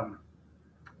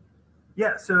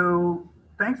 Yeah, so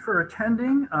thanks for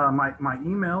attending. My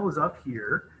email is up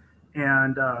here,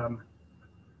 and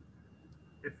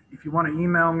if you want to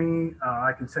email me,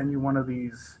 I can send you one of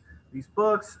these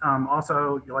books.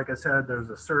 Also, like I said, there's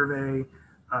a survey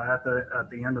at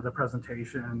the end of the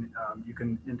presentation. You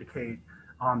can indicate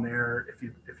on there if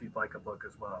you'd like a book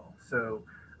as well. So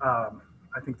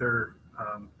I think they're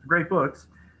great books,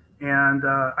 and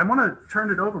I want to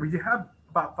turn it over. We have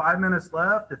about 5 minutes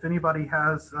left. If anybody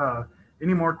has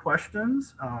any more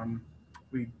questions,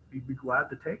 we'd be glad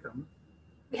to take them.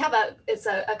 We have a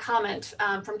comment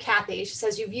from Kathy. She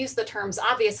says, you've used the terms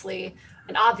obviously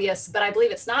and obvious, but I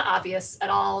believe it's not obvious at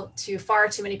all to far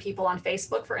too many people on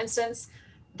Facebook, for instance,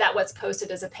 that what's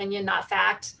posted is opinion, not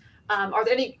fact. Are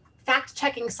there any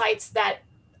fact-checking sites that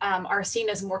are seen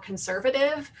as more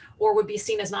conservative or would be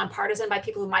seen as nonpartisan by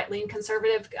people who might lean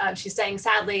conservative? She's saying,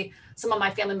 sadly, some of my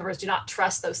family members do not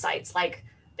trust those sites. Like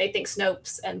they think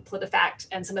Snopes and PolitiFact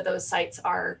and some of those sites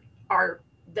are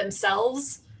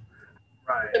themselves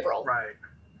liberal. Right.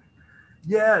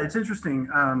 Yeah, it's interesting.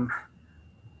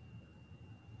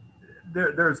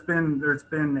 There's been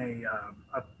a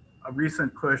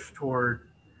recent push toward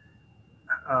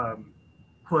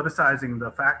politicizing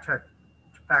the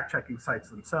fact-checking sites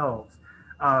themselves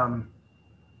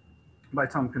by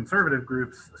some conservative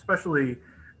groups, especially.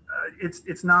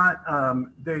 It's not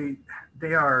they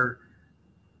are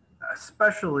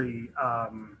especially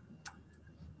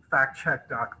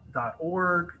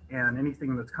factcheck.org and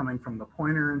anything that's coming from the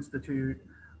Poynter Institute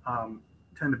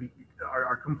tend to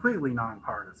are completely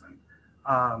nonpartisan.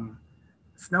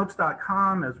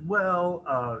 Snopes.com as well,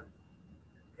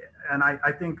 and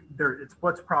I think it's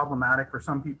what's problematic for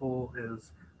some people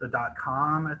is the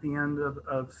 .com at the end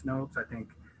of Snopes. I think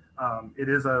it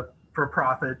is a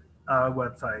for-profit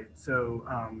website, so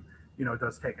it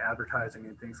does take advertising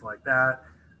and things like that.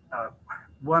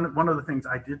 One of the things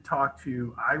I did talk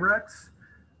to IREX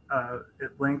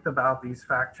at length about these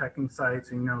fact-checking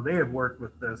sites, and they have worked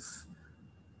with this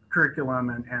curriculum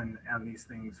and these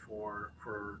things for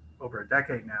over a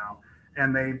decade now,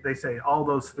 and they say all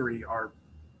those three are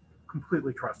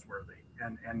completely trustworthy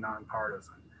and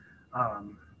nonpartisan.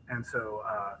 And so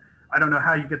I don't know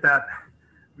how you get that,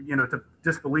 to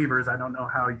disbelievers. I don't know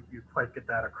how you quite get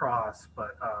that across,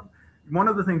 but one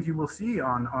of the things you will see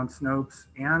on Snopes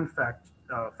and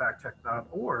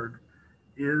factcheck.org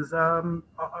is are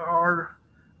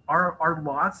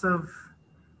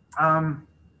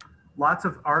lots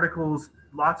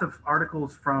of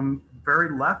articles from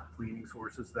very left-leaning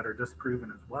sources that are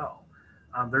disproven as well.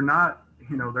 They're not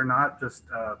just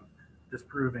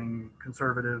disproving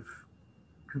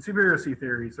conspiracy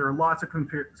theories. There are lots of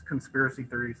conspiracy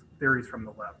theories from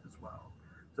the left as well.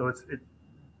 So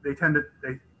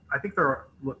I think they're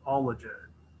all legit.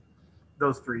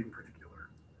 Those three in particular.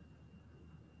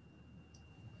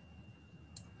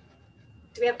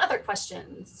 Do we have other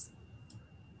questions?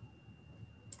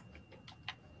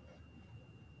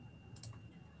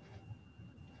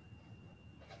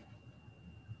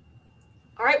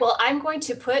 All right, well, I'm going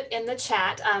to put in the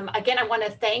chat. Again, I want to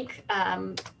thank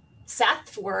Seth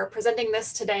for presenting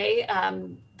this today.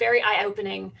 Very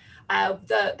eye-opening.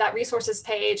 That resources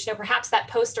page, perhaps that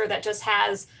poster that just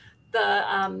has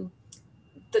the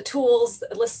tools,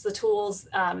 lists the tools,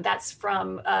 that's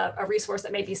from a resource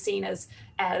that may be seen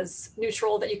as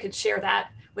neutral, that you could share that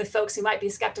with folks who might be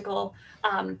skeptical.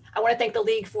 I want to thank the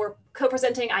League for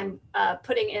co-presenting. I'm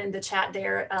putting in the chat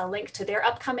there a link to their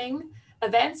upcoming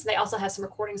events. They also have some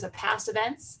recordings of past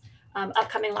events.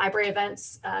 Upcoming library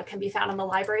events can be found on the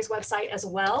library's website as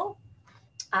well.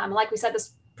 Like we said,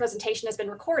 this presentation has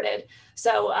been recorded.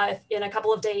 So in a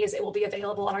couple of days, it will be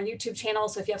available on our YouTube channel.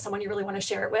 So if you have someone you really want to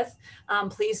share it with,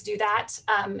 please do that.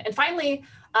 And finally,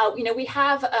 we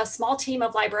have a small team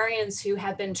of librarians who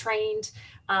have been trained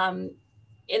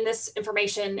in this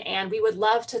information, and we would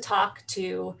love to talk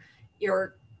to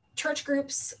your church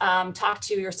groups, talk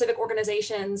to your civic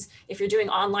organizations. If you're doing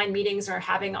online meetings or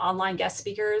having online guest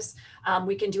speakers,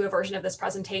 we can do a version of this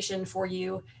presentation for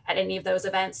you at any of those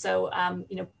events. So,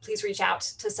 please reach out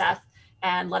to Seth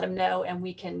and let him know, and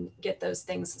we can get those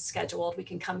things scheduled. We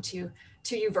can come to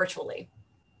you virtually.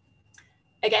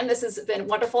 Again, this has been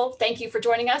wonderful. Thank you for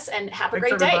joining us, and have a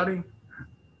great day. Thanks, everybody.